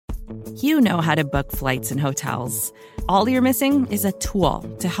You know how to book flights and hotels. All you're missing is a tool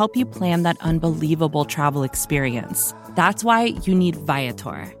to help you plan that unbelievable travel experience. That's why you need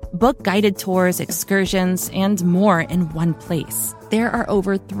Viator. Book guided tours, excursions, and more in one place. There are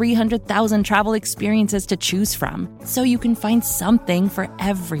over 300,000 travel experiences to choose from, so you can find something for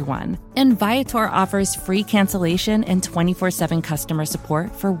everyone. And Viator offers free cancellation and 24/7 customer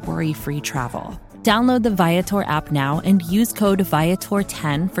support for worry-free travel. Download the Viator app now and use code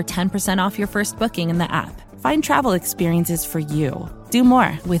Viator10 for 10% off your first booking in the app. Find travel experiences for you. Do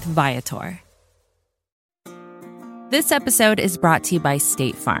more with Viator. This episode is brought to you by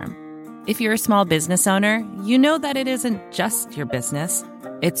State Farm. If you're a small business owner, you know that it isn't just your business,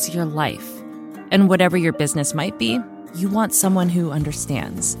 it's your life. And whatever your business might be, you want someone who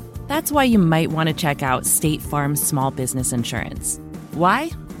understands. That's why you might want to check out State Farm Small Business Insurance.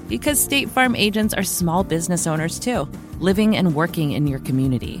 Why? Because State Farm agents are small business owners too, living and working in your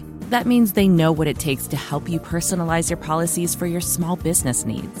community. That means they know what it takes to help you personalize your policies for your small business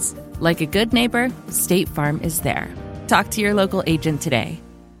needs. Like a good neighbor, State Farm is there. Talk to your local agent today.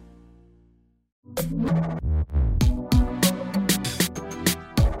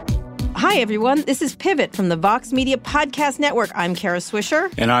 Hi, everyone. This is Pivot from the Vox Media Podcast Network. I'm Kara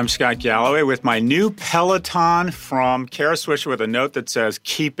Swisher. And I'm Scott Galloway with my new Peloton from Kara Swisher with a note that says,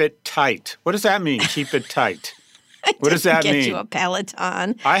 keep it tight. What does that mean, keep it tight? What does that mean? Get you a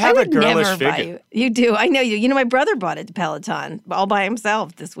Peloton. I have a girlish figure. You do. I know you. You know, my brother bought a Peloton all by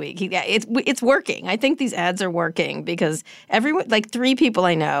himself this week. It's working. I think these ads are working because everyone, like 3 people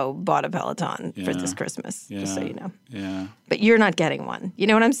I know, bought a Peloton for this Christmas. Just so you know. Yeah. But you're not getting one. You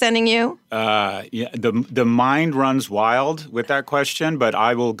know what I'm sending you? Yeah. The mind runs wild with that question, but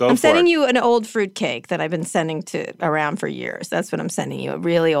I will go for it. I'm sending you an old fruit cake that I've been sending around for years. That's what I'm sending you. A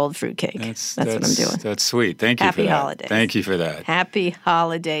really old fruit cake. That's what I'm doing. That's sweet. Thank you for that. Happy holidays. Thank you for that. Happy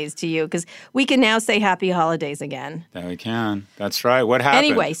holidays to you, because we can now say happy holidays again. That we can. That's right. What happened?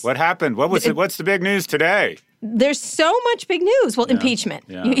 Anyways. What happened? What's the big news today? There's so much big news. Well, impeachment.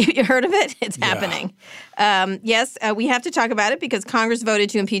 Yeah. You heard of it? It's happening. Yes, we have to talk about it because Congress voted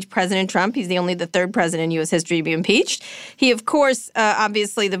to impeach President Trump. He's only the 3rd president in U.S. history to be impeached. He, of course,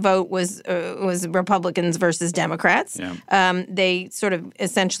 obviously the vote was Republicans versus Democrats. Yeah. They sort of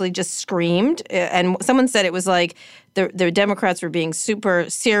essentially just screamed. And someone said it was like the Democrats were being super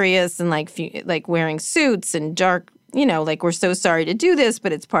serious and like wearing suits and dark, like, we're so sorry to do this,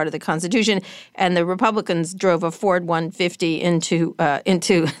 but it's part of the Constitution. And the Republicans drove a Ford 150 into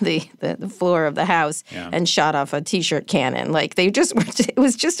the floor of the House and shot off a T-shirt cannon. Like, it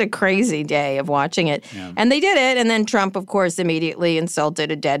was just a crazy day of watching it. Yeah. And they did it. And then Trump, of course, immediately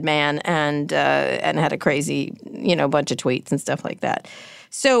insulted a dead man and had a crazy, bunch of tweets and stuff like that.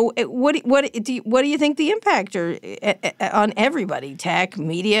 So what do you think the impact on everybody, tech,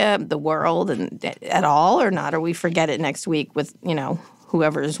 media, the world, and at all or not? Or we forget it next week with,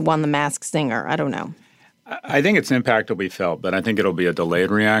 whoever's won the Masked Singer? I don't know. I think its impact will be felt, but I think it'll be a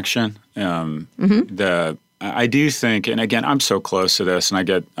delayed reaction. I do think, and again, I'm so close to this, and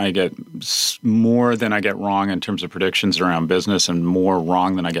I get more than I get wrong in terms of predictions around business and more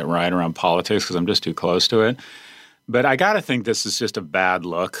wrong than I get right around politics because I'm just too close to it. But I got to think this is just a bad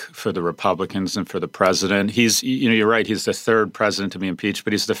look for the Republicans and for the president. He's, you're right, he's the 3rd president to be impeached,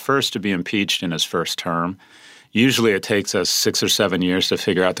 but he's the first to be impeached in his first term. Usually it takes us 6 or 7 years to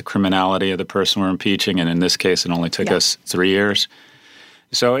figure out the criminality of the person we're impeaching, and in this case it only took us 3 years.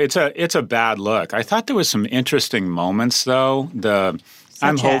 So it's a bad look. I thought there was some interesting moments, though.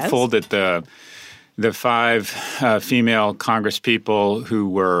 I'm hopeful that the 5 female congresspeople who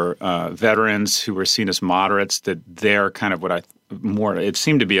were veterans, who were seen as moderates, that they're kind of it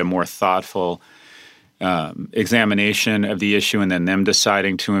seemed to be a more thoughtful examination of the issue and then them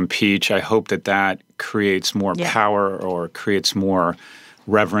deciding to impeach. I hope that creates more power or creates more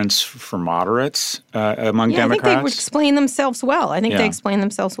reverence for moderates among Democrats. I think they would explain themselves well. I think they explain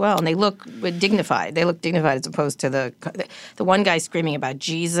themselves well, and they look dignified. They look dignified as opposed to the one guy screaming about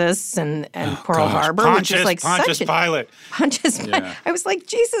Jesus and Pearl Harbor, which is like Pontius Pilate. Pontius Pilate. I was like,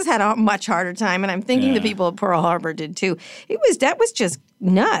 Jesus had a much harder time, and I'm thinking the people at Pearl Harbor did too. That was just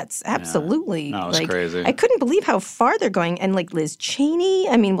nuts. Absolutely. Yeah. That was crazy. I couldn't believe how far they're going. And like Liz Cheney,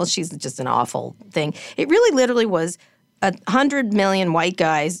 she's just an awful thing. It really literally was 100 million white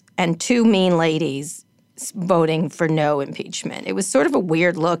guys and 2 mean ladies voting for no impeachment. It was sort of a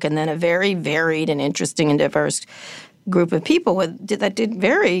weird look, and then a very varied and interesting and diverse group of people that did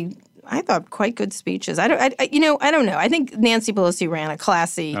very, I thought, quite good speeches. I don't know. I think Nancy Pelosi ran a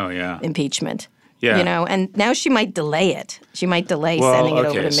classy impeachment. Yeah. You know, and now she might delay it. She might delay sending it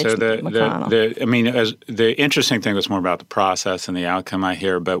over to Mitch McConnell. The interesting thing was more about the process and the outcome I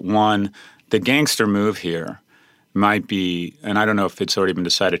hear. But one, the gangster move here might be, and I don't know if it's already been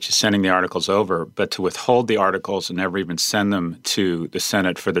decided, she's sending the articles over, but to withhold the articles and never even send them to the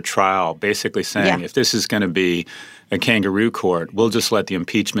Senate for the trial, basically saying if this is going to be a kangaroo court, we'll just let the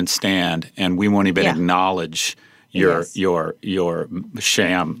impeachment stand and we won't even acknowledge your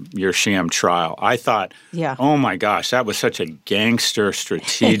sham trial. I thought, oh my gosh, that was such a gangster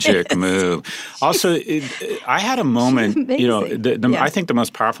strategic move. Also, I had a moment, I think the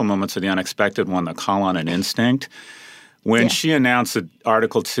most powerful moments are the unexpected one, the call on an instinct. When she announced that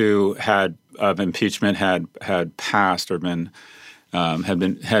Article 2 of impeachment had passed or had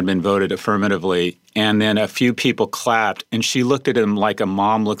been voted affirmatively, and then a few people clapped, and she looked at him like a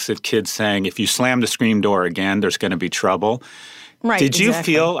mom looks at kids saying, if you slam the screen door again, there's going to be trouble. Right. Did you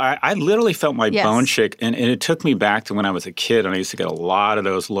feel – I literally felt my bones shake, and it took me back to when I was a kid, and I used to get a lot of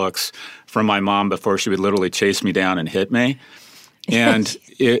those looks from my mom before she would literally chase me down and hit me. And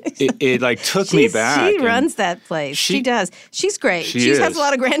it like took me back. She runs that place. She does. She's great. She has a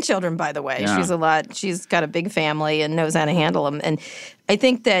lot of grandchildren, by the way. Yeah. She's got a big family and knows how to handle them. And I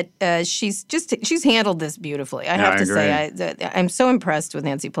think that she's handled this beautifully. I have to say, I'm so impressed with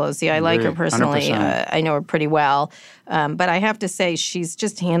Nancy Pelosi. I like her personally. I know her pretty well. But I have to say, she's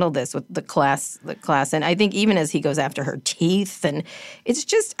just handled this with the class. And I think even as he goes after her teeth, and it's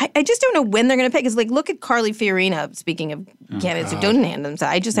just, I just don't know when they're going to pick. Because, look at Carly Fiorina, speaking of candidates who don't hand them. So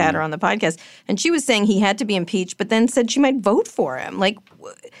I just had her on the podcast, and she was saying he had to be impeached, but then said she might vote for him.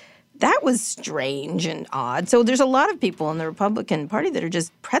 That was strange and odd. So there's a lot of people in the Republican Party that are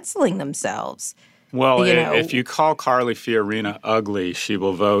just pretzeling themselves. Well, if you call Carly Fiorina ugly, she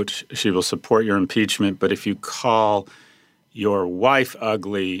will vote. She will support your impeachment. But if you call your wife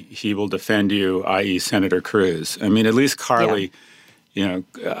ugly, he will defend you, i.e. Senator Cruz. I mean, at least Carly,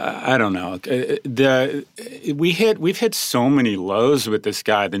 I don't know. We've hit so many lows with this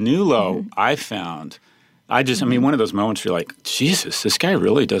guy. The new low I found, I mean, one of those moments you're like, Jesus, this guy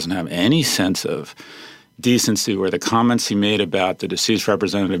really doesn't have any sense of decency, where the comments he made about the deceased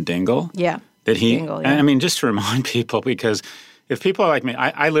Representative Dingell. Yeah. I mean, just to remind people, because if people are like me,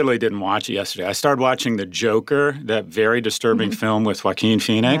 I literally didn't watch it yesterday. I started watching The Joker, that very disturbing film with Joaquin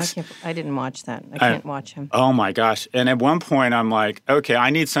Phoenix. I didn't watch that. I can't watch him. Oh, my gosh. And at one point, I'm like, okay, I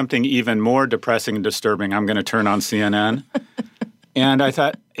need something even more depressing and disturbing. I'm going to turn on CNN. And I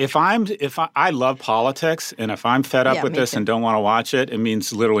thought, if I love politics, and if I'm fed up with this and don't want to watch it, it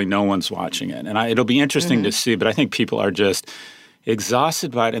means literally no one's watching it. And it'll be interesting to see, but I think people are just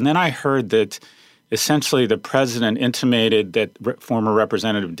exhausted by it. And then I heard that essentially the president intimated that former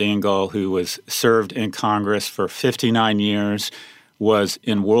Representative Dingell, who was served in Congress for 59 years, was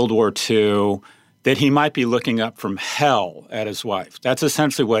in World War II, that he might be looking up from hell at his wife. That's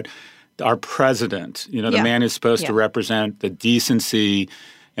essentially what our president, the man who's supposed to represent the decency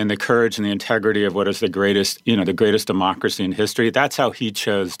and the courage and the integrity of what is the greatest democracy in history. That's how he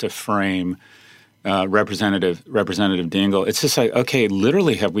chose to frame Representative Dingell. It's just like, okay,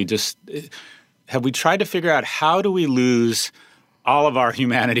 literally, have we tried to figure out how do we lose all of our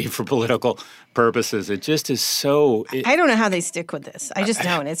humanity for political purposes? It just is so... I don't know how they stick with this. I just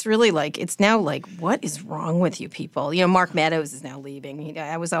don't. It's really it's now what is wrong with you people? Mark Meadows is now leaving.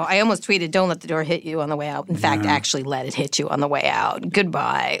 I almost tweeted, don't let the door hit you on the way out. In fact, actually let it hit you on the way out.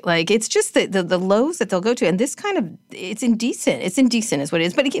 Goodbye. It's just the lows that they'll go to. And this kind of, it's indecent. It's indecent is what it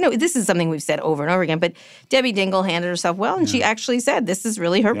is. But, this is something we've said over and over again. But Debbie Dingell handled herself well, and she actually said, this is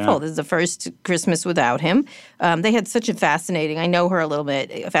really hurtful. This is the first Christmas without him. They had such a fascinating, I know her a little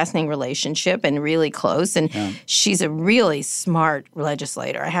bit, a fascinating relationship and really close. And she's a really smart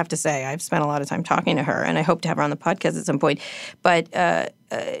legislator, I have to say. I've spent a lot of time talking to her, and I hope to have her on the podcast at some point. But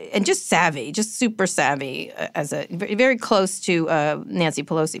and just savvy, just super savvy, very close to Nancy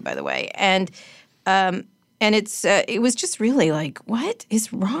Pelosi, by the way. And it was just really what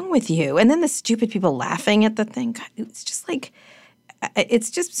is wrong with you? And then the stupid people laughing at the thing. God, it's just it's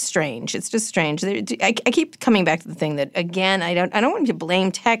just strange. It's just strange. I keep coming back to the thing that, again, I don't want to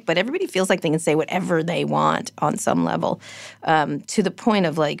blame tech, but everybody feels like they can say whatever they want on some level, to the point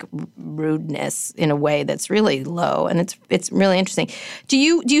of rudeness in a way that's really low, and it's really interesting. Do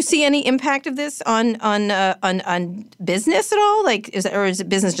you see any impact of this on business at all? Or is it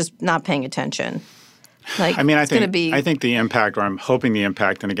business just not paying attention? I think the impact, or I'm hoping the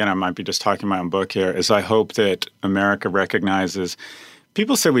impact, and again, I might be just talking my own book here, is I hope that America recognizes,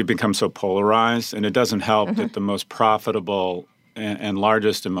 people say we've become so polarized, and it doesn't help that the most profitable and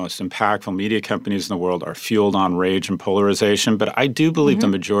largest and most impactful media companies in the world are fueled on rage and polarization. But I do believe the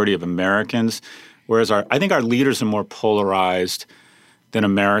majority of Americans, whereas I think our leaders are more polarized than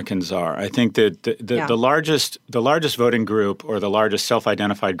Americans are. I think that the largest voting group or the largest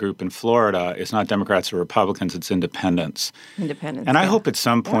self-identified group in Florida is not Democrats or Republicans, it's independents. Independents. And I hope at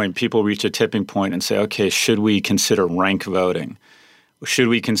some point people reach a tipping point and say, okay, should we consider rank voting? Should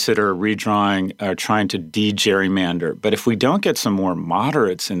we consider redrawing or trying to de-gerrymander? But if we don't get some more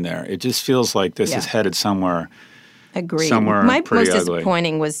moderates in there, it just feels like this is headed somewhere. Agreed. Somewhere My pretty most ugly.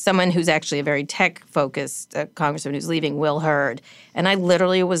 disappointing was someone who's actually a very tech-focused congressman who's leaving, Will Hurd. And I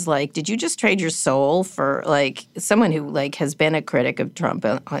literally was like, did you just trade your soul for, like, someone who, like, has been a critic of Trump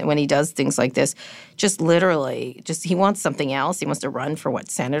when he does things like this? Just literally, he wants something else. He wants to run for,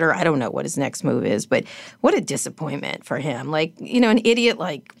 senator? I don't know what his next move is, but what a disappointment for him. Like, an idiot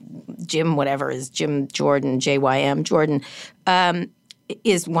like Jim Jordan, JYM Jordan,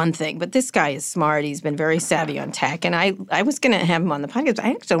 is one thing, but this guy is smart. He's been very savvy on tech, and I was going to have him on the podcast. But I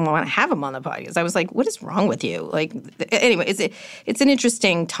actually don't want to have him on the podcast. I was like, what is wrong with you? Like, anyway, it's an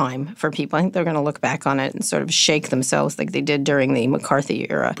interesting time for people. I think they're going to look back on it and sort of shake themselves like they did during the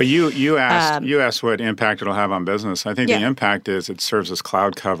McCarthy era. But you asked what impact it'll have on business. I think the impact is it serves as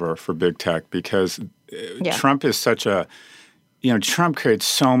cloud cover for big tech because Trump is such a Trump creates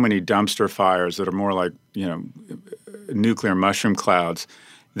so many dumpster fires that are more like nuclear mushroom clouds,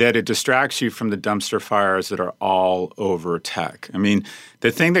 that it distracts you from the dumpster fires that are all over tech. I mean, the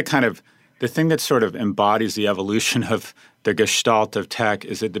thing that sort of embodies the evolution of the gestalt of tech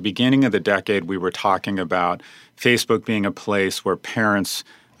is at the beginning of the decade we were talking about Facebook being a place where parents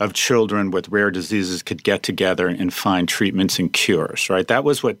of children with rare diseases could get together and find treatments and cures, right? That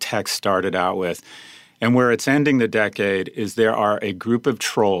was what tech started out with. And where it's ending the decade is there are a group of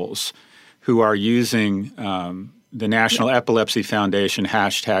trolls who are using the National Epilepsy Foundation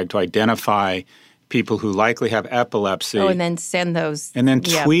hashtag to identify people who likely have epilepsy. Oh, and then send those. And then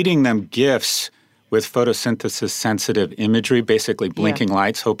tweeting them GIFs with photosynthesis-sensitive imagery, basically blinking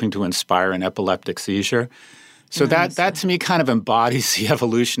lights, hoping to inspire an epileptic seizure. So that to me kind of embodies the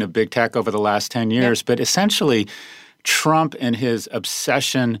evolution of big tech over the last 10 years. Yep. But essentially, Trump and his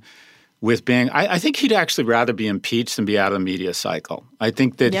obsession with being – I think he'd actually rather be impeached than be out of the media cycle. I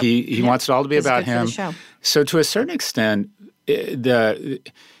think that he wants it all to be about him. So to a certain extent, the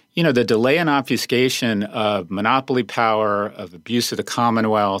delay and obfuscation of monopoly power, of abuse of the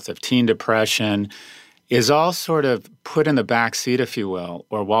Commonwealth, of teen depression is all sort of put in the back seat, if you will,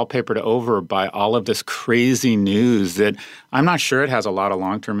 or wallpapered over by all of this crazy news that I'm not sure it has a lot of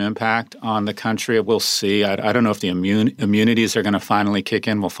long-term impact on the country. We'll see. I don't know if the immunities are going to finally kick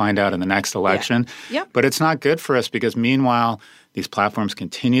in. We'll find out in the next election. Yeah. But it's not good for us because meanwhile, these platforms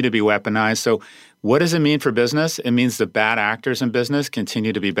continue to be weaponized. So what does it mean for business? It means the bad actors in business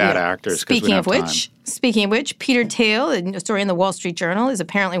continue to be bad actors. Speaking of which, Peter Thiel, a story in the Wall Street Journal, is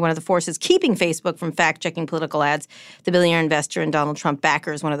apparently one of the forces keeping Facebook from fact-checking political ads. The billionaire investor and Donald Trump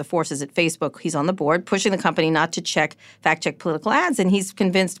backer is one of the forces at Facebook. He's on the board, pushing the company not to fact-check political ads, and he's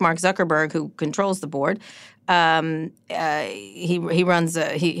convinced Mark Zuckerberg, who controls the board. He runs.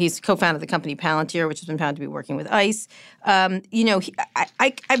 He's co-founded the company Palantir, which has been found to be working with ICE.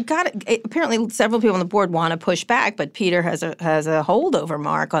 I've got apparently several people on the board want to push back, but Peter has a holdover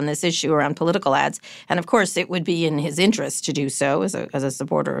mark on this issue around political ads, and of course it would be in his interest to do so as a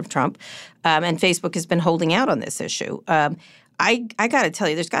supporter of Trump. And Facebook has been holding out on this issue. I got to tell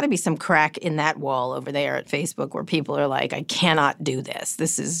you, there's got to be some crack in that wall over there at Facebook where people are like, I cannot do this.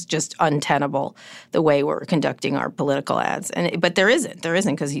 This is just untenable, the way we're conducting our political ads. But there isn't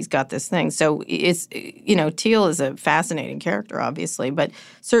because he's got this thing. So it's, Thiel is a fascinating character, obviously, but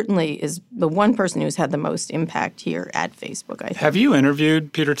certainly is the one person who's had the most impact here at Facebook, I think. Have you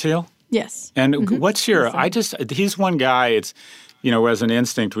interviewed Peter Thiel? Yes. And what's your, he's one guy, it's, as an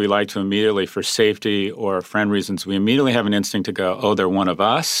instinct, we like to immediately, for safety or friend reasons, we immediately have an instinct to go, oh, they're one of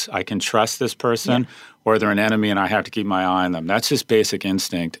us. I can trust this person, or they're an enemy and I have to keep my eye on them. That's just basic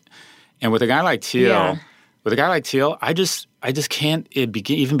instinct. And with a guy like Thiel, I just can't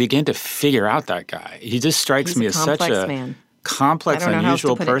even begin to figure out that guy. He just strikes me as such a complex,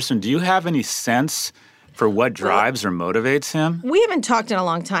 unusual person. Do you have any sense for what drives or motivates him? We haven't talked in a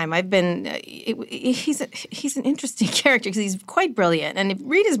long time. He's an interesting character because he's quite brilliant. And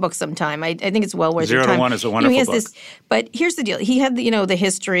read his book sometime. I think it's well worth your time. 0 to 1 is a wonderful book. But here's the deal. He had the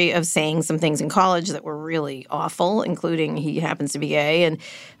history of saying some things in college that were really awful, including he happens to be gay. And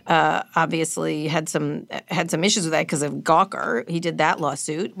obviously had some issues with that because of Gawker. He did that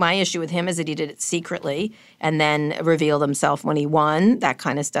lawsuit. My issue with him is that he did it secretly and then revealed himself when he won, that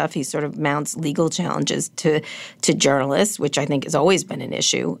kind of stuff. He sort of mounts legal challenges to journalists, which I think has always been an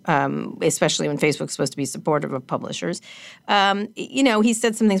issue, especially when Facebook's supposed to be supportive of publishers. He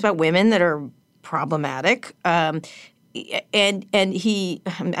said some things about women that are problematic. And he,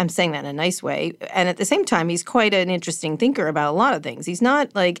 I'm saying that in a nice way, and at the same time, he's quite an interesting thinker about a lot of things. He's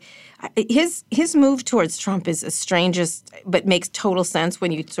not like his move towards Trump is the strangest, but makes total sense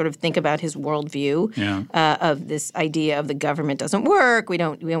when you sort of think about his worldview of this idea of the government doesn't work. We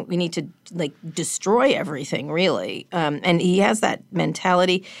need to like destroy everything, really. And he has that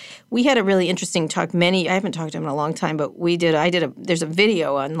mentality. We had a really interesting talk. I haven't talked to him in a long time, but there's a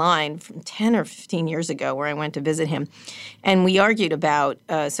video online from 10 or 15 years ago where I went to visit him. And we argued about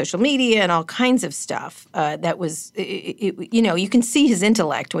social media and all kinds of stuff. That was, you can see his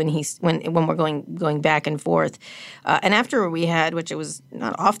intellect when we're going back and forth. And after we had, which it was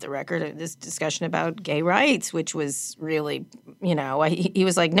not off the record, this discussion about gay rights, which was really, he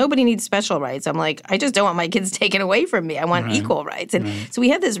was like, nobody needs special rights. I'm like, I just don't want my kids taken away from me. I want equal rights. And so we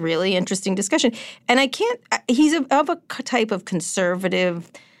had this really interesting discussion. And he's of a type of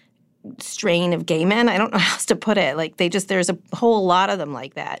conservative strain of gay men. I don't know how else to put it. Like there's a whole lot of them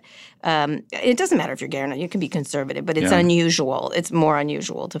like that. It doesn't matter if you're gay or not. You can be conservative, but it's unusual. It's more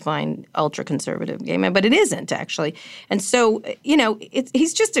unusual to find ultra-conservative gay men, but it isn't actually. And so,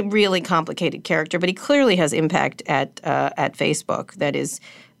 he's just a really complicated character, but he clearly has impact at Facebook that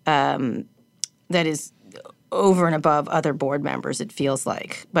is over and above other board members, it feels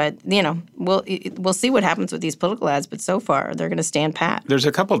like. But, we'll see what happens with these political ads, but so far they're going to stand pat. There's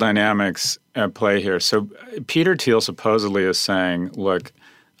a couple dynamics at play here. So Peter Thiel supposedly is saying, look,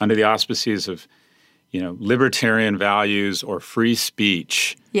 under the auspices of, libertarian values or free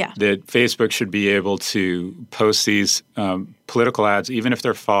speech, that Facebook should be able to post these political ads, even if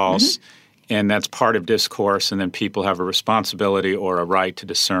they're false, and that's part of discourse, and then people have a responsibility or a right to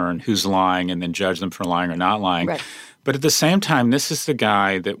discern who's lying and then judge them for lying or not lying. Right. But at the same time, this is the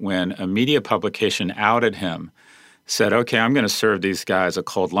guy that when a media publication outed him, said, okay, I'm going to serve these guys a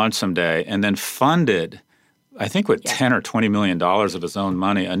cold lunch someday, and then funded, I think with $10 or $20 million of his own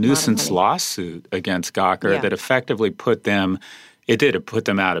money, a nuisance lawsuit against Gawker that effectively put them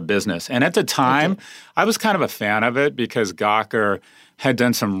out of business. And at the time, I was kind of a fan of it because Gawker had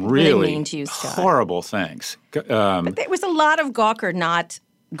done some really horrible things. But there was a lot of Gawker, not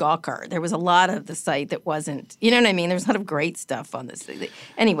Gawker. There was a lot of the site that wasn't, you know what I mean? There was a lot of great stuff on this.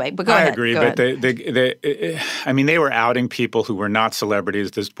 Anyway, but go ahead. I agree, but they were outing people who were not celebrities.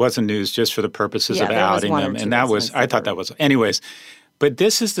 This wasn't news just for the purposes of outing them. And I thought that was, anyways. But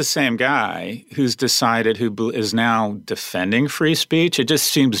this is the same guy who's decided, who is now defending free speech. It just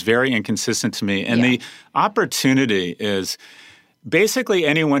seems very inconsistent to me. And the opportunity is basically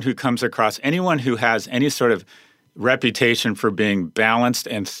anyone who has any sort of reputation for being balanced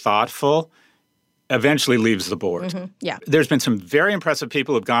and thoughtful eventually leaves the board. Mm-hmm. Yeah. There's been some very impressive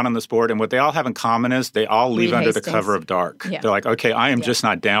people who've gone on this board, and what they all have in common is they all leave under the cover of dark. Yeah. They're like, okay, I am just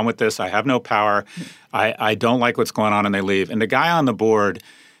not down with this. I have no power. I don't like what's going on, and they leave. And the guy on the board,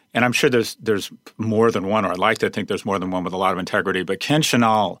 and I'm sure there's more than one, or I'd like to think there's more than one with a lot of integrity, but Ken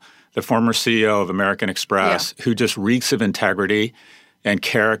Chenault, the former CEO of American Express, who just reeks of integrity and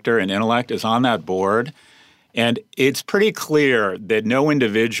character and intellect, is on that board. And it's pretty clear that no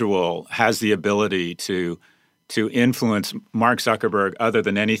individual has the ability to influence Mark Zuckerberg other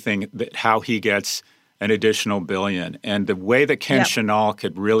than anything how he gets an additional billion. And the way that Ken Chenault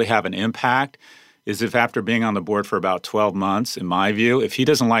could really have an impact is if after being on the board for about 12 months, in my view, if he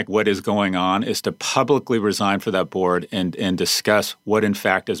doesn't like what is going on, is to publicly resign for that board and discuss what in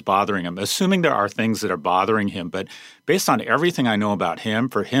fact is bothering him, assuming there are things that are bothering him. But based on everything I know about him,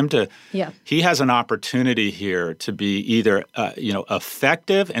 for him to he has an opportunity here to be either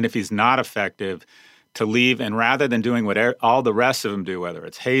effective, and if he's not effective, to leave, and rather than doing what all the rest of them do, whether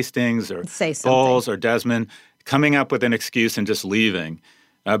it's Hastings or Bowles or Desmond, coming up with an excuse and just leaving.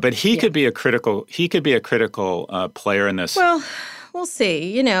 But he could be a critical player in this. Well, we'll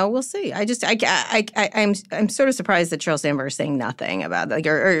see. We'll see. I'm sort of surprised that Sheryl Sandberg is saying nothing about that,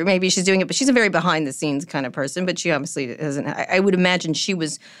 or maybe she's doing it, but she's a very behind the scenes kind of person. But she obviously doesn't. I would imagine she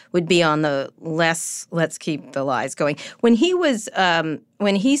would be on the let's keep the lies going. When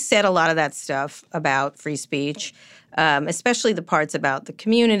he said a lot of that stuff about free speech. Especially the parts about the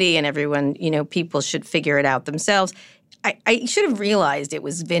community and everyone, people should figure it out themselves. I should have realized it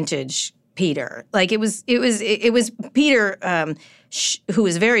was vintage Peter. Like it was Peter, who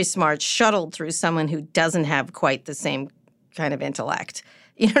is very smart, shuttled through someone who doesn't have quite the same kind of intellect.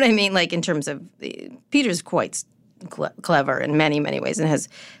 You know what I mean? Like in terms of Peter's quite clever in many, many ways, and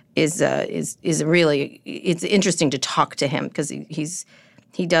is really, it's interesting to talk to him because he's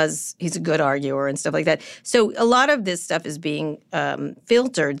a good arguer and stuff like that. So a lot of this stuff is being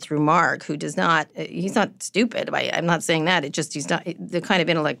filtered through Mark, who he's not stupid. I'm not saying that. It just, he's not, the kind of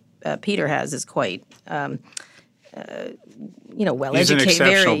intellect Peter has is quite, well-educated. He's an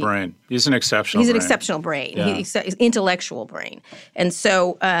exceptional brain. He's an exceptional brain. Yeah. He's intellectual brain. And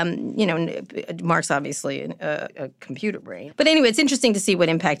so, Mark's obviously a computer brain. But anyway, it's interesting to see what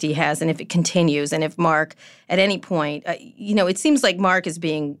impact he has and if it continues and if Mark, at any point, it seems like Mark is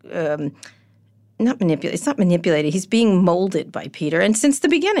being not manipulated. It's not manipulated. He's being molded by Peter. And since the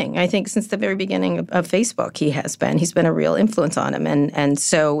beginning, I think since the very beginning of Facebook, he's been a real influence on him. And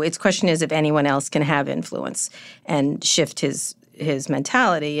so its question is if anyone else can have influence and shift his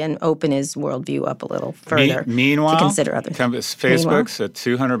mentality and open his worldview up a little further. Meanwhile, to consider other Facebook's at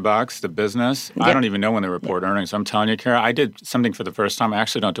 $200, the business. Yep. I don't even know when they report earnings. I'm telling you, Kara, I did something for the first time. I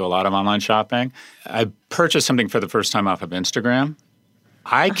actually don't do a lot of online shopping. I purchased something for the first time off of Instagram.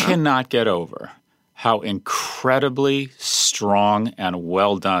 I cannot get over how incredibly strong and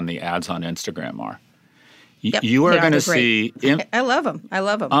well done the ads on Instagram are. Yep, you are going to see. I love them.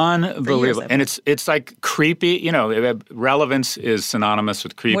 Unbelievable, and it's like creepy. Relevance is synonymous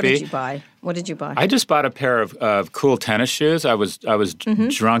with creepy. What did you buy? I just bought a pair of cool tennis shoes. I was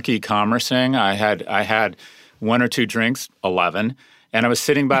drunk e-commercing. I had one or two drinks, 11, and I was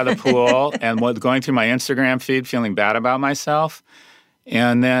sitting by the pool and going through my Instagram feed, feeling bad about myself.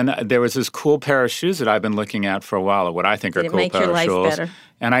 And then there was this cool pair of shoes that I've been looking at for a while, what I think are cool pair of shoes. Did it make your life better?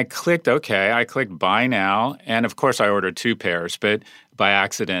 And I clicked buy now. And of course I ordered 2 pairs, but by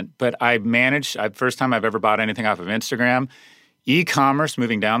accident. But I managed, first time I've ever bought anything off of Instagram, e-commerce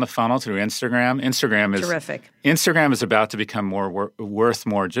moving down the funnel through Instagram. Instagram is terrific. Instagram is about to become worth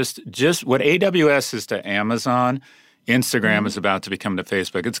more. Just what AWS is to Amazon, Instagram is about to become to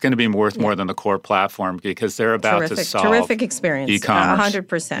Facebook. It's going to be worth more than the core platform because they're about to solve terrific experience. E-commerce.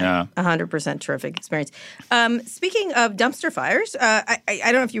 100%. 100% terrific experience. Speaking of dumpster fires, I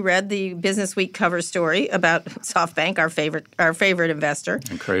don't know if you read the Business Week cover story about SoftBank, our favorite investor.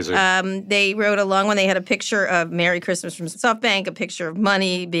 And crazy. They wrote a long one. They had a picture of Merry Christmas from SoftBank, a picture of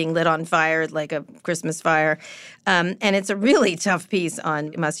money being lit on fire like a Christmas fire. And it's a really tough piece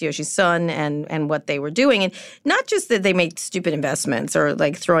on Masayoshi Son and what they were doing. And not just that they made stupid investments or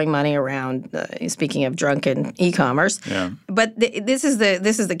like throwing money around, speaking of drunken e-commerce. Yeah. But this is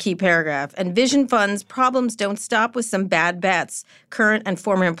the key paragraph. And Vision Fund's problems don't stop with some bad bets. Current and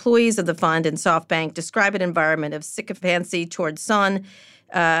former employees of the fund and SoftBank describe an environment of sycophancy towards Son,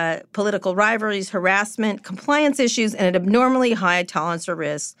 political rivalries, harassment, compliance issues, and an abnormally high tolerance for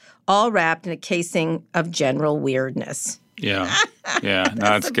risk, all wrapped in a casing of general weirdness. Yeah. Yeah.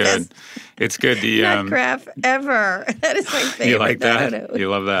 No, it's good. It's good. Not crap ever. That is my favorite. You like that? You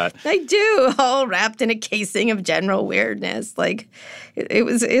love that? I do. All wrapped in a casing of general weirdness. Like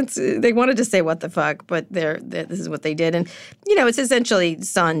they wanted to say what the fuck, but this is what they did. And, it's essentially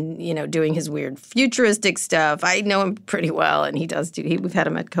Son, doing his weird futuristic stuff. I know him pretty well, and he does too. We've had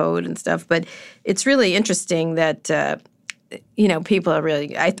him at Code and stuff. But it's really interesting that, people are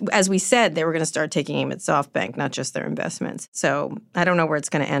really, as we said, they were going to start taking aim at SoftBank, not just their investments. So I don't know where it's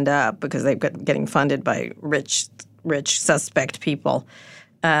going to end up because they've got getting funded by rich suspect people.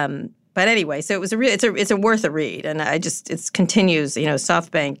 But anyway, so it was it's a worth a read, and it continues.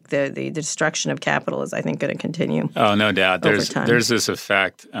 SoftBank, the destruction of capital is, I think, going to continue. Oh, no doubt. There's this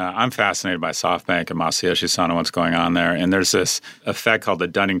effect. I'm fascinated by SoftBank and Masayoshi Son and what's going on there, and there's this effect called the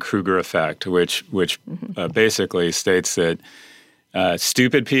Dunning-Kruger effect, which basically states that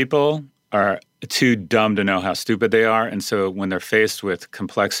stupid people are too dumb to know how stupid they are, and so when they're faced with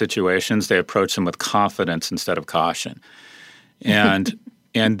complex situations, they approach them with confidence instead of caution, and.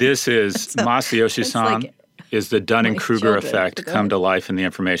 And this is Masayoshi Son is the Dunning-Kruger effect come to life in the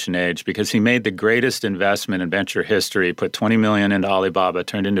information age because he made the greatest investment in venture history, put $20 million into Alibaba,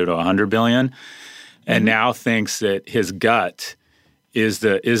 turned into $100 billion, and now thinks that his gut is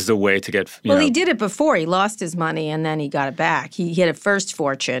the way to get. He did it before. He lost his money and then he got it back. He had a first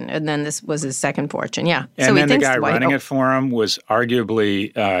fortune and then this was his second fortune. Yeah. And so then the guy running it for him was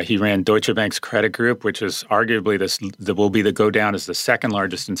arguably he ran Deutsche Bank's credit group, which is arguably will go down as the second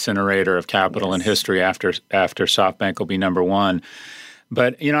largest incinerator of capital in history after SoftBank will be number one.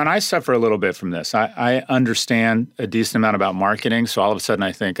 But, and I suffer a little bit from this. I understand a decent amount about marketing, so all of a sudden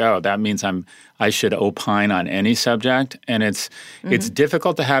I think, that means I should opine on any subject. And it's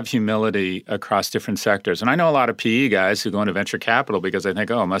difficult to have humility across different sectors. And I know a lot of PE guys who go into venture capital because they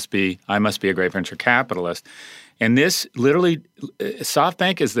think, I must be a great venture capitalist. And this literally,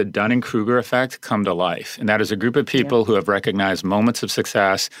 SoftBank is the Dunning-Kruger effect come to life. And that is a group of people who have recognized moments of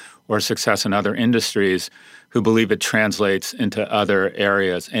success or success in other industries who believe it translates into other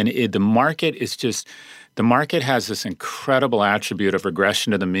areas. And the market has this incredible attribute of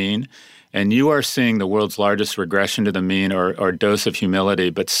regression to the mean. And you are seeing the world's largest regression to the mean or dose of humility.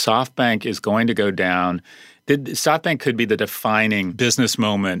 But SoftBank is going to go down. SoftBank could be the defining business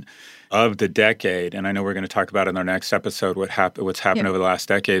moment of the decade, and I know we're going to talk about in our next episode what's happened over the last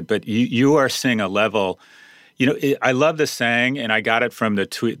decade, but you are seeing a level, I love this saying, and I got it from the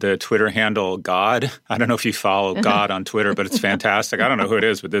Twitter handle God. I don't know if you follow God on Twitter, but it's fantastic. I don't know who it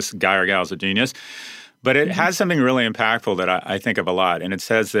is, but this guy or gal is a genius. But it has something really impactful that I think of a lot, and it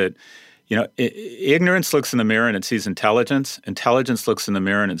says that, ignorance looks in the mirror and it sees intelligence. Intelligence looks in the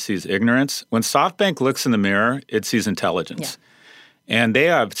mirror and it sees ignorance. When SoftBank looks in the mirror, it sees intelligence. Yeah. And they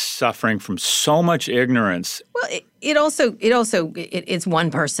are suffering from so much ignorance. Well, it's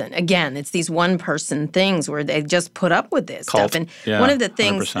one person. Again, it's these one person things where they just put up with this stuff. And one of the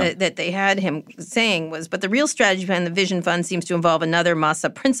things that they had him saying was, but the real strategy behind the Vision Fund seems to involve another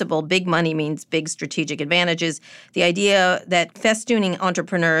Masa principle. Big money means big strategic advantages. The idea that festooning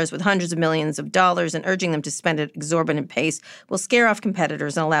entrepreneurs with hundreds of millions of dollars and urging them to spend at exorbitant pace will scare off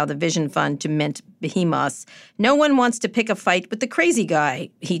competitors and allow the Vision Fund to mint behemoths. No one wants to pick a fight with the crazy guy,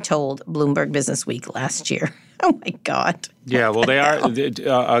 he told Bloomberg Businessweek last year. Oh my God! Yeah, well, they are.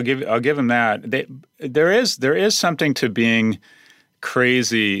 I'll give them that. There is something to being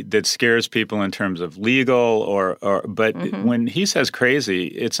crazy that scares people in terms of legal but when he says crazy,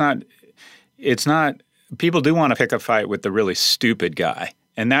 it's not. People do want to pick a fight with the really stupid guy,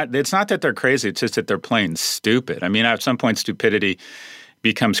 and that it's not that they're crazy. It's just that they're plain stupid. I mean, at some point, stupidity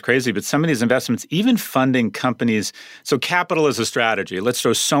becomes crazy. But some of these investments, even funding companies, so capital is a strategy. Let's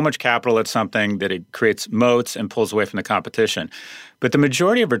throw so much capital at something that it creates moats and pulls away from the competition. But the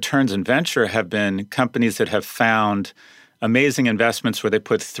majority of returns in venture have been companies that have found amazing investments where they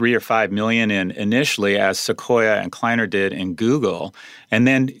put $3 or $5 million in initially, as Sequoia and Kleiner did in Google, and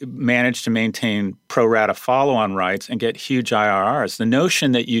then managed to maintain pro rata follow-on rights and get huge IRRs. The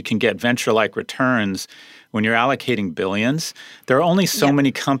notion that you can get venture-like returns when you're allocating billions, there are only so many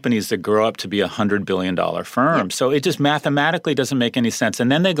companies that grow up to be $100 billion firms. So it just mathematically doesn't make any sense.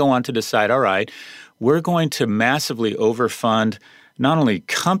 And then they go on to decide, all right, we're going to massively overfund not only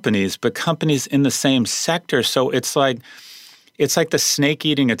companies, but companies in the same sector. So it's like the snake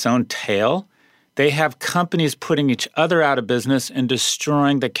eating its own tail. They have companies putting each other out of business and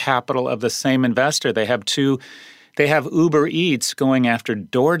destroying the capital of the same investor. They have Uber Eats going after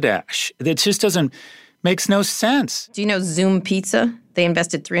DoorDash. It just makes no sense. Do you know Zoom Pizza? They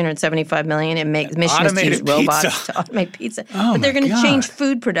invested $375 million in mission to use robots to automate pizza. Oh, but they're going to change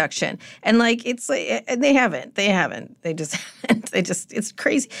food production. And they haven't. They just haven't. It's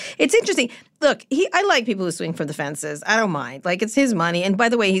crazy. It's interesting. Look, I like people who swing for the fences. I don't mind. It's his money. And by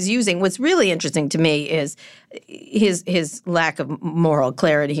the way, what's really interesting to me is his lack of moral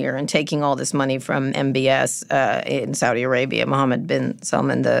clarity here and taking all this money from MBS in Saudi Arabia, Mohammed bin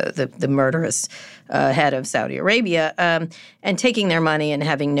Salman, the murderous head of Saudi Arabia, and taking their money and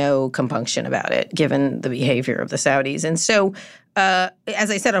having no compunction about it, given the behavior of the Saudis. And so,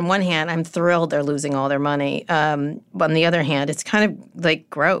 as I said, on one hand, I'm thrilled they're losing all their money. But on the other hand, it's kind of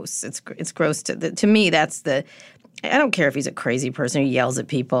gross. It's gross to me. That's I don't care if he's a crazy person who yells at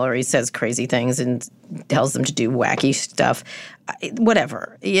people or he says crazy things and tells them to do wacky stuff,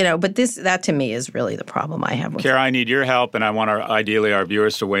 whatever, But that to me is really the problem I have with Kara, I need your help, and I want ideally our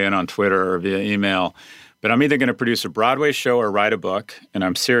viewers to weigh in on Twitter or via email. But I'm either going to produce a Broadway show or write a book, and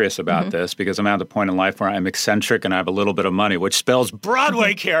I'm serious about this because I'm at the point in life where I'm eccentric and I have a little bit of money, which spells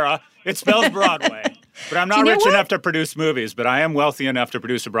Broadway, Kara. It spells Broadway. But I'm not rich enough to produce movies, but I am wealthy enough to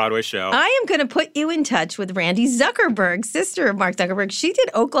produce a Broadway show. I am going to put you in touch with Randy Zuckerberg, sister of Mark Zuckerberg. She did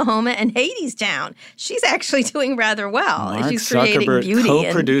Oklahoma and Hadestown. She's actually doing rather well. Mark She's creating Zuckerberg beauty.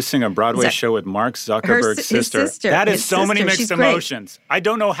 Co-producing a Broadway show with Mark Zuckerberg's sister. His sister. That is so many mixed emotions. I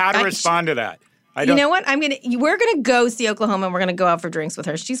don't know how to respond to that. You know what? We're gonna go see Oklahoma and we're gonna go out for drinks with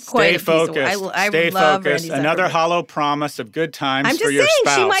her. She's quite Stay focused. Another hollow promise of good times for your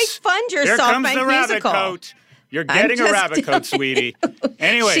spouse. She might fund your Here comes SoftBank the rabbit musical. coat. You're getting a rabbit coat, sweetie.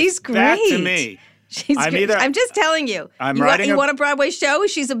 Anyway, she's great. Back to me. She's great. I'm just telling you. You want a Broadway show?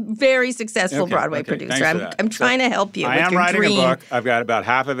 She's a very successful Broadway producer. I'm trying to help you. I am writing a book. I've got about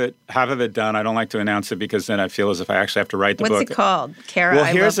half of it done. I don't like to announce it because then I feel as if I actually have to write the book. What's it called? Kara. Well,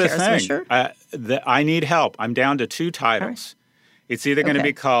 here's the thing. I need help. I'm down to 2 titles. Right. It's either going to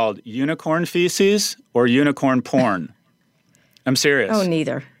be called Unicorn Feces or Unicorn Porn. I'm serious. Oh,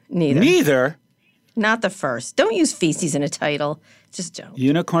 neither. Neither? Not the first. Don't use feces in a title. Just don't.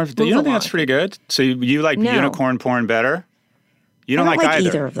 Unicorn. Move You don't think along. that's pretty good? So you like No. unicorn porn better? You I don't don't like either.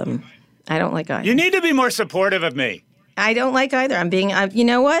 either of them. I don't like either. You need to be more supportive of me. I don't like either. I'm being, you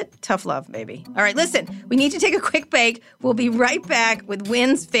know what? Tough love, baby. All right, listen, we need to take a quick break. We'll be right back with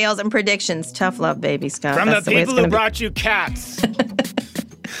wins, fails, and predictions. Tough love, baby, Scott. From That's the way it's people who gonna be. brought you cats.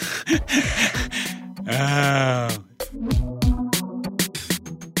 Oh.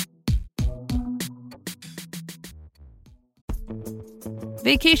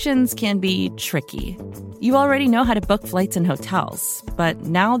 Vacations can be tricky. You already know how to book flights and hotels, but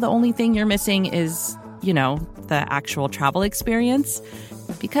now the only thing you're missing is, the actual travel experience.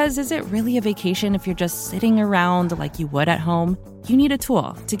 Because is it really a vacation if you're just sitting around like you would at home? You need a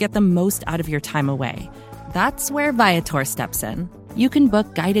tool to get the most out of your time away. That's where Viator steps in. You can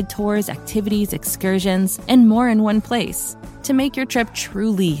book guided tours, activities, excursions, and more in one place to make your trip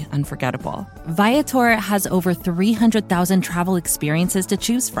truly unforgettable. Viator has over 300,000 travel experiences to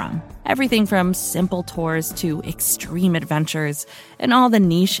choose from. Everything from simple tours to extreme adventures and all the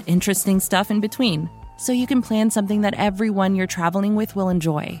niche, interesting stuff in between. So you can plan something that everyone you're traveling with will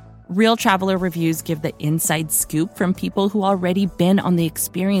enjoy. Real traveler reviews give the inside scoop from people who already been on the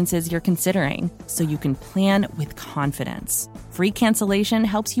experiences you're considering, so you can plan with confidence. Free cancellation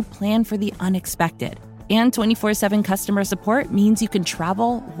helps you plan for the unexpected. And 24/7 customer support means you can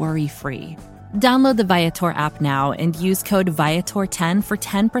travel worry-free. Download the Viator app now and use code Viator10 for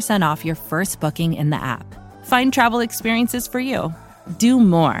 10% off your first booking in the app. Find travel experiences for you. Do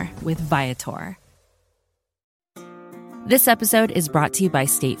more with Viator. This episode is brought to you by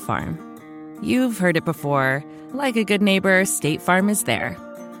State Farm. You've heard it before. Like a good neighbor, State Farm is there.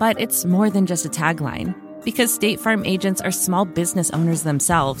 But it's more than just a tagline. Because State Farm agents are small business owners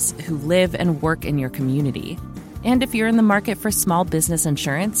themselves who live and work in your community. And if you're in the market for small business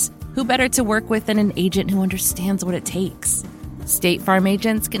insurance, who better to work with than an agent who understands what it takes? State Farm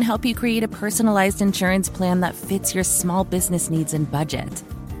agents can help you create a personalized insurance plan that fits your small business needs and budget.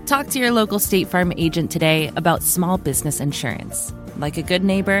 Talk to your local State Farm agent today about small business insurance. Like a good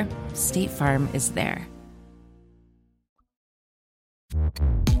neighbor, State Farm is there.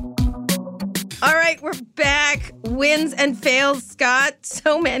 All right, we're back. Wins and fails, Scott.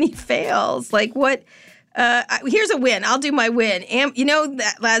 So many fails. Like what? Here's a win. I'll do my win.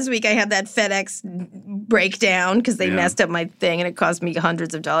 That last week I had that FedEx breakdown because they messed up my thing and it cost me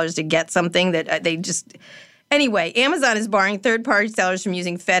hundreds of dollars to get something that they just... Anyway, Amazon is barring third-party sellers from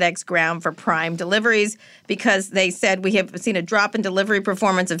using FedEx Ground for Prime deliveries because they said we have seen a drop in delivery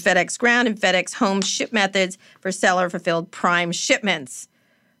performance of FedEx Ground and FedEx Home ship methods for seller-fulfilled Prime shipments.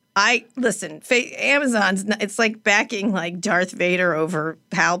 Amazon's, it's like backing like Darth Vader over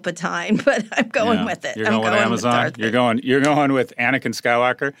Palpatine, but I'm going with it. You're going with Amazon? You're going with Anakin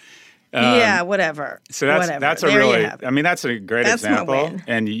Skywalker? Whatever. So that's a there really, that's a great that's example. My win.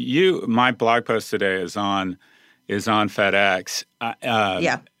 And my blog post today is on FedEx.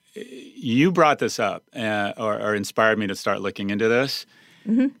 You brought this up or inspired me to start looking into this.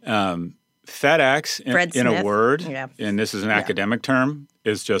 Mm-hmm. FedEx, in a word, and this is an academic term,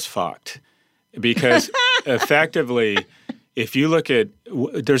 is just fucked. Because effectively, if you look at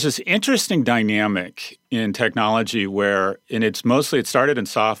 – there's this interesting dynamic in technology where – and it started in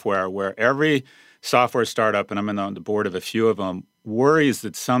software where every software startup, and I'm on the board of a few of them, worries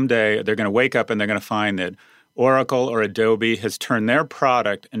that someday they're going to wake up and they're going to find that Oracle or Adobe has turned their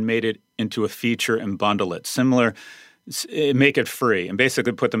product and made it into a feature and bundle it. Make it free and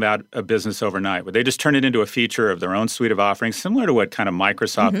basically put them out of business overnight. But they just turn it into a feature of their own suite of offerings, similar to what kind of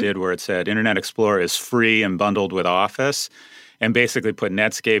Microsoft did where it said Internet Explorer is free and bundled with Office, and basically put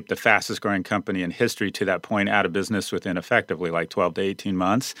Netscape, the fastest growing company in history to that point, out of business within effectively like 12 to 18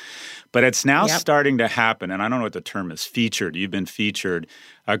 months. But it's now starting to happen, and I don't know what the term is, featured. You've been featured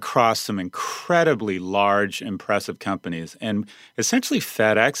across some incredibly large, impressive companies. And essentially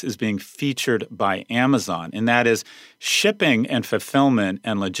FedEx is being featured by Amazon, and that is shipping and fulfillment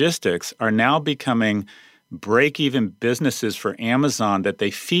and logistics are now becoming break-even businesses for Amazon that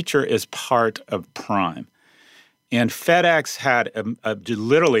they feature as part of Prime. And FedEx had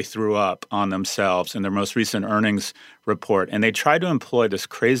literally threw up on themselves in their most recent earnings report. And they tried to employ this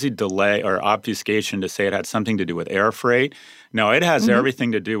crazy delay or obfuscation to say it had something to do with air freight. No, it has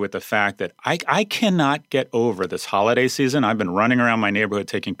everything to do with the fact that I cannot get over this holiday season. I've been running around my neighborhood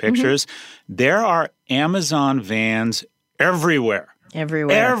taking pictures. There are Amazon vans everywhere.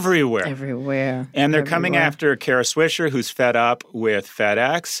 Everywhere. And they're coming after Kara Swisher, who's fed up with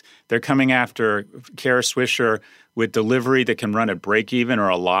FedEx. They're coming after Kara Swisher with delivery that can run at break even or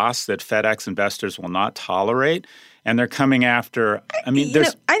a loss that FedEx investors will not tolerate. and they're coming after. I mean,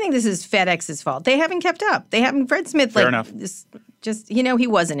 I think this is FedEx's fault. They haven't kept up. They haven't. Fred Smith, fair enough. He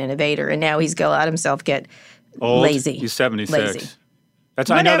was an innovator, and now he's allowed himself get old. Lazy. He's 76. Lazy.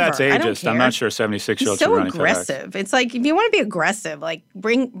 I know that's Whatever. I don't ageist. I'm not sure 76-year-olds He's are so running aggressive. FedEx. It's like if you want to be aggressive, like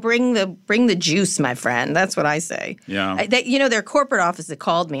bring the juice, my friend. That's what I say. Yeah. Their corporate office that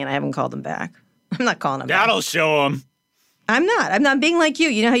called me, and I haven't called them back. I'm not calling them back. That'll show them. I'm not being like you.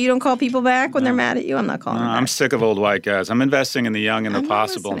 You know how you don't call people back when they're mad at you? I'm not calling them back. I'm sick of old white guys. I'm investing in the young and the I'm not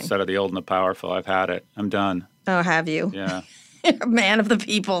possible listening. instead of the old and the powerful. I've had it. I'm done. Oh, have you? Yeah. A man of the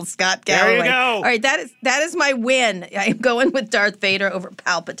people, Scott Galloway. There you go. All right, that is my win. I'm going with Darth Vader over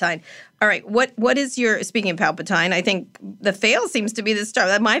Palpatine. All right, what is your, speaking of Palpatine, I think the fail seems to be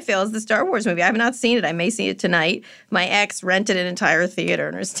my fail is the Star Wars movie. I have not seen it. I may see it tonight. My ex rented an entire theater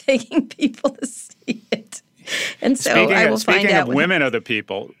and is taking people to see it. And so I will find out. Speaking of women of the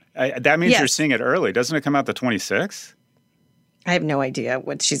people, that means you're seeing it early. Doesn't it come out the 26th? I have no idea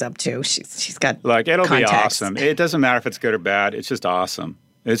what she's up to. She's got it'll context. be awesome. It doesn't matter if it's good or bad. It's just awesome.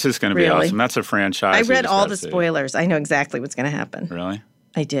 It's just going to be awesome. That's a franchise. I read all the spoilers. I know exactly what's going to happen. Really?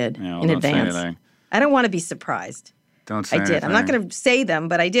 I did Yeah, in don't say advance. anything. I don't want to be surprised. Don't say I did. anything. I'm not going to say them,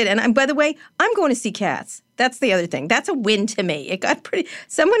 but I did. And by the way, I'm going to see Cats. That's the other thing. That's a win to me. It got pretty.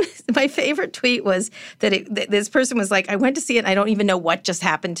 My favorite tweet was that this person was like, I went to see it and I don't even know what just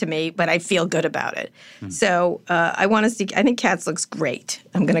happened to me, but I feel good about it. So I want to see, I think Cats looks great.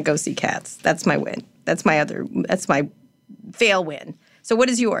 I'm going to go see Cats. That's my win. That's my fail win. So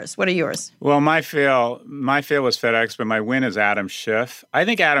what is yours? What are yours? Well, my fail was FedEx, but my win is Adam Schiff. I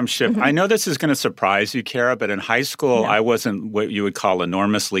think Adam Schiff, I know this is going to surprise you, Kara, but in high school, I wasn't what you would call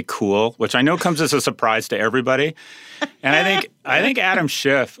enormously cool, which I know comes as a surprise to everybody. And I think Adam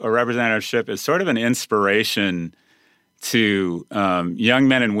Schiff, or Representative Schiff, is sort of an inspiration to young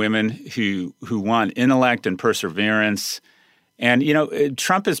men and women who want intellect and perseverance. And,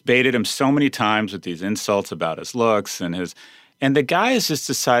 Trump has baited him so many times with these insults about his looks and the guy has just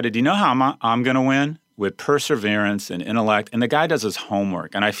decided, how I'm going to win? With perseverance and intellect. And the guy does his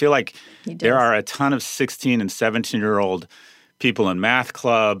homework. And I feel like there are a ton of 16 and 17-year-old people in math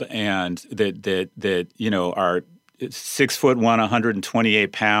club and that are 6'1",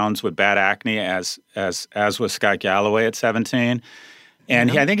 128 pounds with bad acne as was Scott Galloway at 17.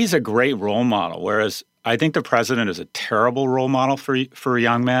 And I think he's a great role model, whereas I think the president is a terrible role model for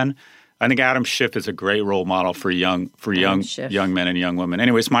young men. I think Adam Schiff is a great role model for young men and young women.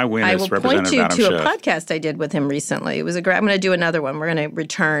 Anyways, my win is Representative Adam Schiff. I will point you to a podcast I did with him recently. It was I'm going to do another one. We're going to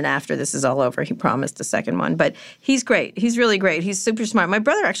return after this is all over. He promised a second one. But he's great. He's really great. He's super smart. My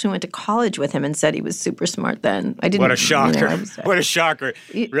brother actually went to college with him and said he was super smart then. I didn't. What a shocker. What a shocker.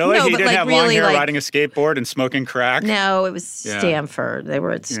 Really? No, he didn't have long hair, riding a skateboard and smoking crack? No, it was Stanford. They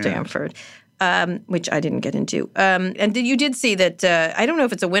were at Stanford. Which I didn't get into. And you did see that, I don't know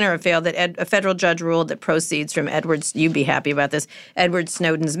if it's a win or a fail, that a federal judge ruled that proceeds from you'd be happy about this, Edward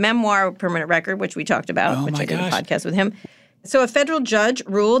Snowden's memoir, Permanent Record, which we talked about, which I did a podcast with him. So a federal judge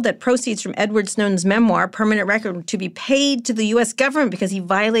ruled that proceeds from Edward Snowden's memoir, Permanent Record, to be paid to the U.S. government because he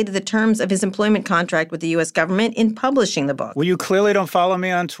violated the terms of his employment contract with the U.S. government in publishing the book. Well, you clearly don't follow me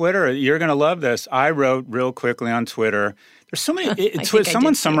on Twitter. You're going to love this. I wrote real quickly on Twitter. There's so many.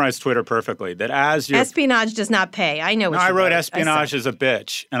 Someone summarized Twitter perfectly. That as your espionage does not pay. I know. What I wrote espionage is a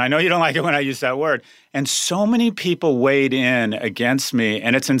bitch, and I know you don't like it when I use that word. And so many people weighed in against me,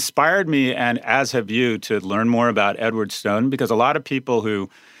 and it's inspired me, and as have you, to learn more about Edward Snowden, because a lot of people who,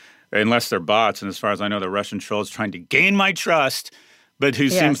 unless they're bots, and as far as I know, they're Russian trolls trying to gain my trust, but who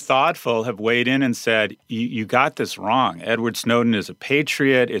seem thoughtful, have weighed in and said, you got this wrong. Edward Snowden is a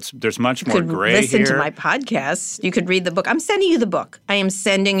patriot. There's much more gray here. Listen to my podcast. You could read the book. I'm sending you the book. I am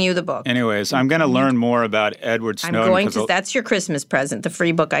sending you the book. Anyways, I'm going to learn more about Edward Snowden. That's your Christmas present, the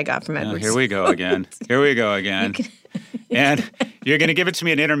free book I got from Edward Snowden. Here we go again. And you're going to give it to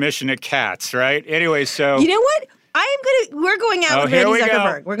me at intermission at Cats, right? Anyway, so... You know what? We're going out with Randy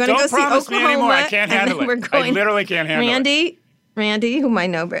Zuckerberg. We're going to go see Oklahoma. Don't promise me anymore. I can't handle it. I literally can't handle it. Randy, whom I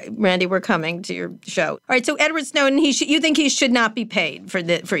know, Randy, we're coming to your show. All right, so Edward Snowden, you think he should not be paid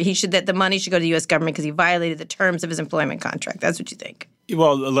that the money should go to the U.S. government because he violated the terms of his employment contract. That's what you think.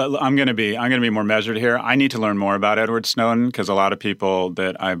 Well, I'm going to be more measured here. I need to learn more about Edward Snowden because a lot of people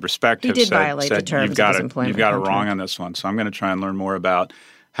that I respect have said the terms of his employment contract. You've got it wrong on this one. So I'm going to try and learn more about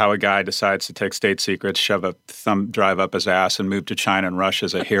how a guy decides to take state secrets, shove a thumb drive up his ass, and move to China and Russia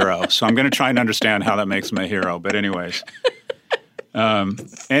as a hero. So I'm going to try and understand how that makes him a hero. But anyways.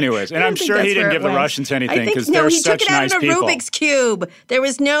 Anyways, and I'm sure he didn't give the Russians anything because they're such nice people. No, he took it out of a Rubik's Cube. There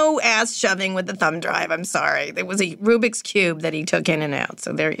was no ass shoving with the thumb drive. I'm sorry. There was a Rubik's Cube that he took in and out.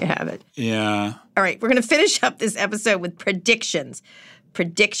 So there you have it. Yeah. All right. We're going to finish up this episode with predictions.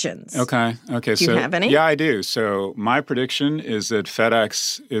 Okay. Do you have any? Yeah, I do. So my prediction is that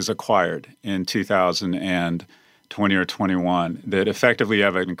FedEx is acquired in 2020 or 21, that effectively you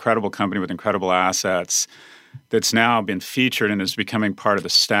have an incredible company with incredible assets that's now been featured and is becoming part of the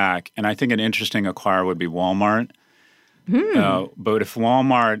stack. And I think an interesting acquirer would be Walmart. But if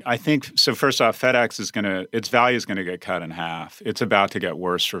Walmart, I think, so first off, FedEx its value is going to get cut in half. It's about to get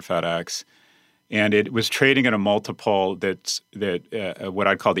worse for FedEx. And it was trading at a multiple that what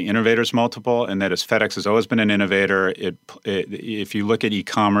I'd call the innovator's multiple, and that is FedEx has always been an innovator. If you look at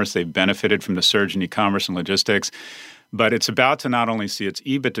e-commerce, they've benefited from the surge in e-commerce and logistics. But it's about to not only see its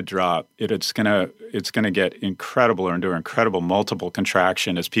EBITDA drop, it's going to get incredible or endure incredible multiple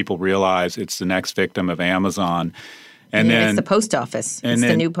contraction as people realize it's the next victim of Amazon. And then it's the post office. It's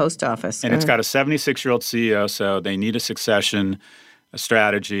the new post office. And it's got a 76-year-old CEO, so they need a succession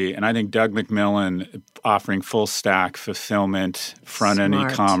strategy. And I think Doug McMillon offering full stack fulfillment, front-end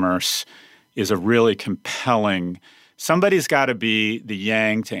e-commerce is a really compelling. Somebody's got to be the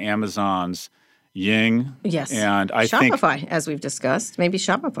yang to Amazon's yin. Yes. And I think Shopify, as we've discussed, maybe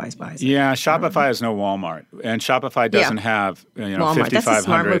Shopify's buys it. Yeah, Shopify has no Walmart, and Shopify doesn't have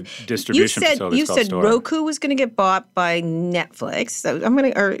 5,500 distribution facilities. You said Roku was going to get bought by Netflix. So I'm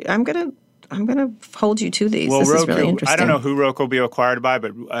going to hold you to these. Well, this Roku, is really interesting. I don't know who Roku will be acquired by,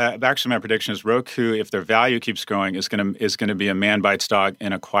 but actually my prediction is Roku, if their value keeps growing, is going to be a man bites dog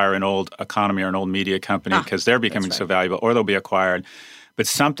and acquire an old economy or an old media company because they're becoming so valuable, or they'll be acquired. But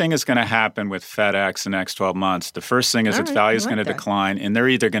something is going to happen with FedEx in the next 12 months. The first thing is its value is going to decline, and they're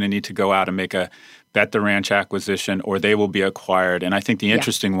either going to need to go out and make a Bet the Ranch acquisition, or they will be acquired. And I think the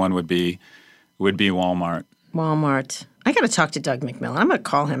interesting one would be Walmart. Walmart. I got to talk to Doug McMillon. I'm going to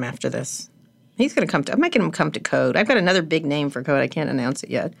call him after this. He's going to come to – I'm making him come to Code. I've got another big name for Code. I can't announce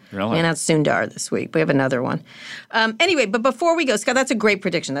it yet. Really? I announced Sundar this week. We have another one. Anyway, but before we go, Scott, that's a great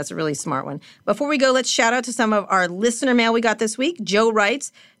prediction. That's a really smart one. Before we go, let's shout out to some of our listener mail we got this week. Joe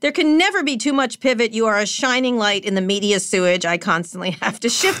writes, there can never be too much pivot. You are a shining light in the media sewage I constantly have to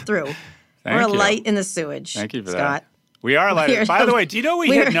shift through. We're a light in the sewage. Thank you for Scott. that. We are a light. By the way, do you know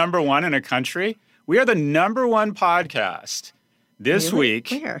we hit number one in a country? We are the number one podcast this week.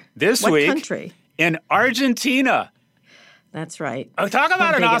 Where? What country? In Argentina. That's right. Oh, talk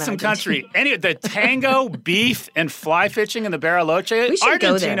about an awesome country. The tango, beef, and fly fishing in the Bariloche.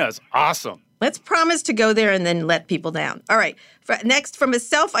 Argentina is awesome. Let's promise to go there and then let people down. All right. Next, from a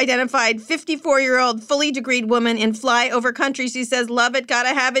self-identified 54-year-old fully degreed woman in flyover country, she says, love it,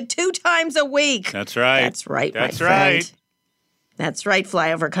 gotta have it 2 times a week. That's right. That's right, That's my right. friend. That's right,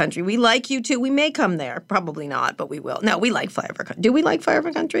 flyover country. We like you too. We may come there. Probably not, but we will. No, we like flyover country. Do we like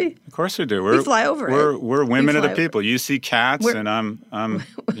flyover country? Of course we do. We fly over it. We're women of the people. You see cats, and I'm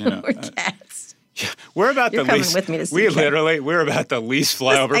we're cats. We're about You're the coming least. with me to see we're about the least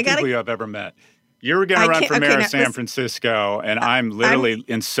flyover people you have ever met. You're going to run for mayor of San Francisco, and I'm literally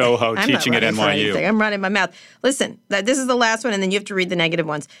in Soho teaching at NYU. I'm running my mouth. Listen, this is the last one, and then you have to read the negative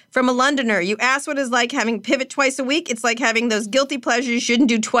ones. From a Londoner, you asked what it's like having pivot twice a week. It's like having those guilty pleasures you shouldn't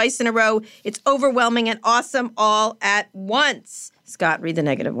do twice in a row. It's overwhelming and awesome all at once. Scott, read the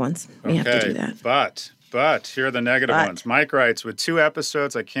negative ones. We have to do that. But here are the negative ones. Mike writes, with 2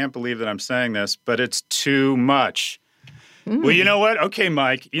 episodes, I can't believe that I'm saying this, but it's too much. Well, you know what? Okay,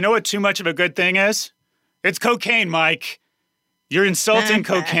 Mike. You know what too much of a good thing is? It's cocaine, Mike. You're insulting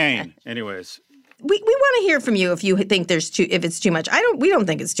cocaine. Anyways. We want to hear from you if you think if it's too much. We don't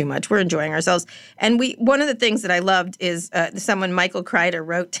think it's too much. We're enjoying ourselves. And one of the things that I loved is someone, Michael Kreider,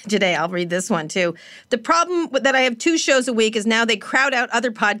 wrote today. I'll read this one too. The problem that I have 2 shows a week is now they crowd out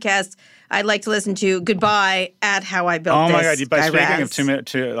other podcasts I'd like to listen to. Goodbye at How I Built This. Oh my God! By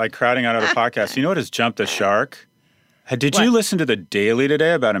speaking of crowding out other podcasts, you know what has jumped the shark? Did you listen to the Daily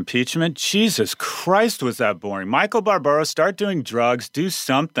today about impeachment? Jesus Christ, was that boring. Michael Barbaro, start doing drugs. Do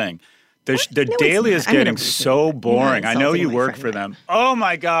something. The Daily is getting so boring. I know you work for them. Oh,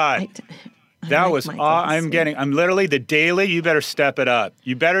 my God. That was I'm literally the Daily. You better step it up.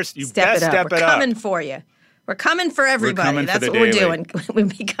 You better step it up. We're coming for you. We're coming for everybody. That's what we're doing. We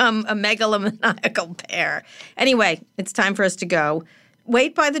become a megalomaniacal pair. Anyway, it's time for us to go.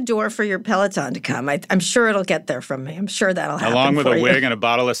 wait by the door for your Peloton to come. I'm sure it'll get there from me. I'm sure that'll happen. Along with for a you. wig and a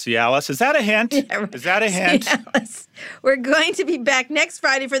bottle of Cialis. Is that a hint? Yeah, Is that a hint? Cialis. We're going to be back next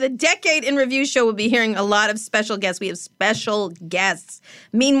Friday for the Decade in Review show. We'll be hearing a lot of special guests. We have special guests.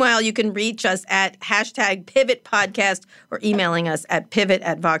 Meanwhile, you can reach us at #PivotPodcast or emailing us at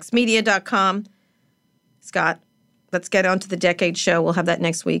pivot@voxmedia.com. Scott, let's get on to the Decade show. We'll have that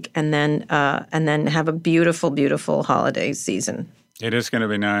next week, and then have a beautiful, beautiful holiday season. It is going to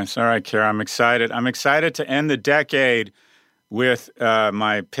be nice. All right, Kara, I'm excited. I'm excited to end the decade with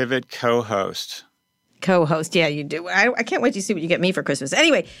my Pivot co-host. Yeah, you do. I can't wait to see what you get me for Christmas.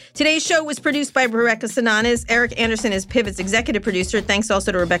 Anyway, today's show was produced by Rebecca Sananes. Eric Anderson is Pivot's executive producer. Thanks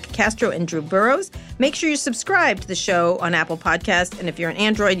also to Rebecca Castro and Drew Burrows. Make sure you subscribe to the show on Apple Podcasts. And if you're an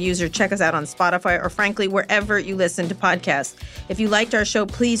Android user, check us out on Spotify or, frankly, wherever you listen to podcasts. If you liked our show,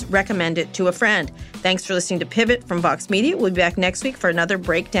 please recommend it to a friend. Thanks for listening to Pivot from Vox Media. We'll be back next week for another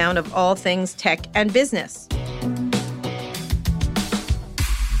breakdown of all things tech and business.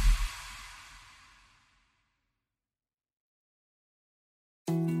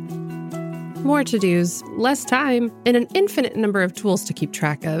 More to-dos, less time, and an infinite number of tools to keep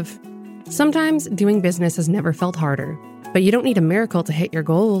track of. Sometimes doing business has never felt harder, but you don't need a miracle to hit your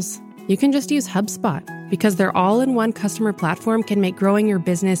goals. You can just use HubSpot, because their all-in-one customer platform can make growing your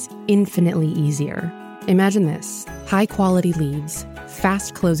business infinitely easier. Imagine this: high-quality leads,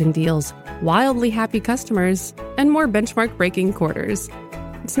 fast closing deals, wildly happy customers, and more benchmark-breaking quarters.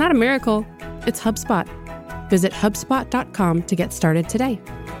 It's not a miracle, it's HubSpot. Visit HubSpot.com to get started today.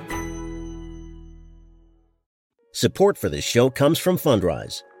 Support for this show comes from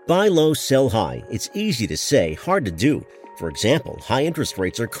Fundrise. Buy low, sell high. It's easy to say, hard to do. For example, high interest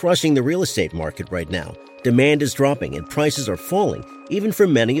rates are crushing the real estate market right now. Demand is dropping and prices are falling, even for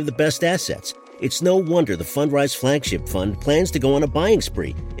many of the best assets. It's no wonder the Fundrise Flagship Fund plans to go on a buying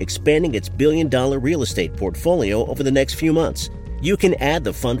spree, expanding its billion-dollar real estate portfolio over the next few months. You can add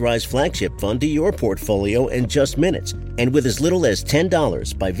the Fundrise Flagship Fund to your portfolio in just minutes, and with as little as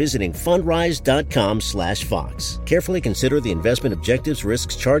 $10 by visiting fundrise.com/Fox. Carefully consider the investment objectives,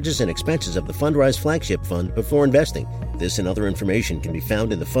 risks, charges, and expenses of the Fundrise Flagship Fund before investing. This and other information can be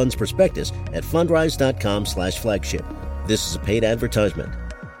found in the fund's prospectus at fundrise.com/flagship. This is a paid advertisement.